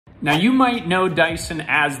Now, you might know Dyson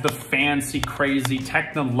as the fancy, crazy,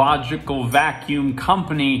 technological vacuum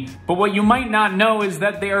company, but what you might not know is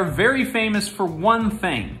that they are very famous for one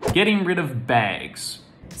thing: getting rid of bags.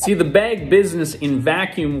 See, the bag business in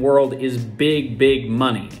vacuum world is big, big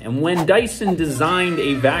money. And when Dyson designed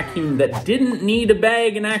a vacuum that didn't need a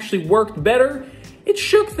bag and actually worked better, it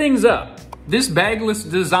shook things up. This bagless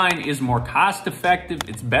design is more cost-effective,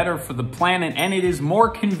 it's better for the planet, and it is more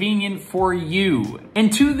convenient for you.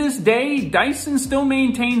 And to this day, Dyson still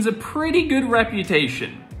maintains a pretty good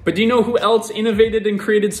reputation. But do you know who else innovated and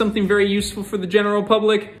created something very useful for the general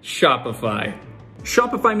public? Shopify.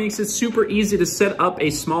 Shopify makes it super easy to set up a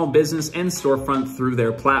small business and storefront through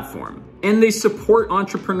their platform. And they support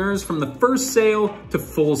entrepreneurs from the first sale to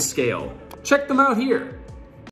full scale. Check them out here.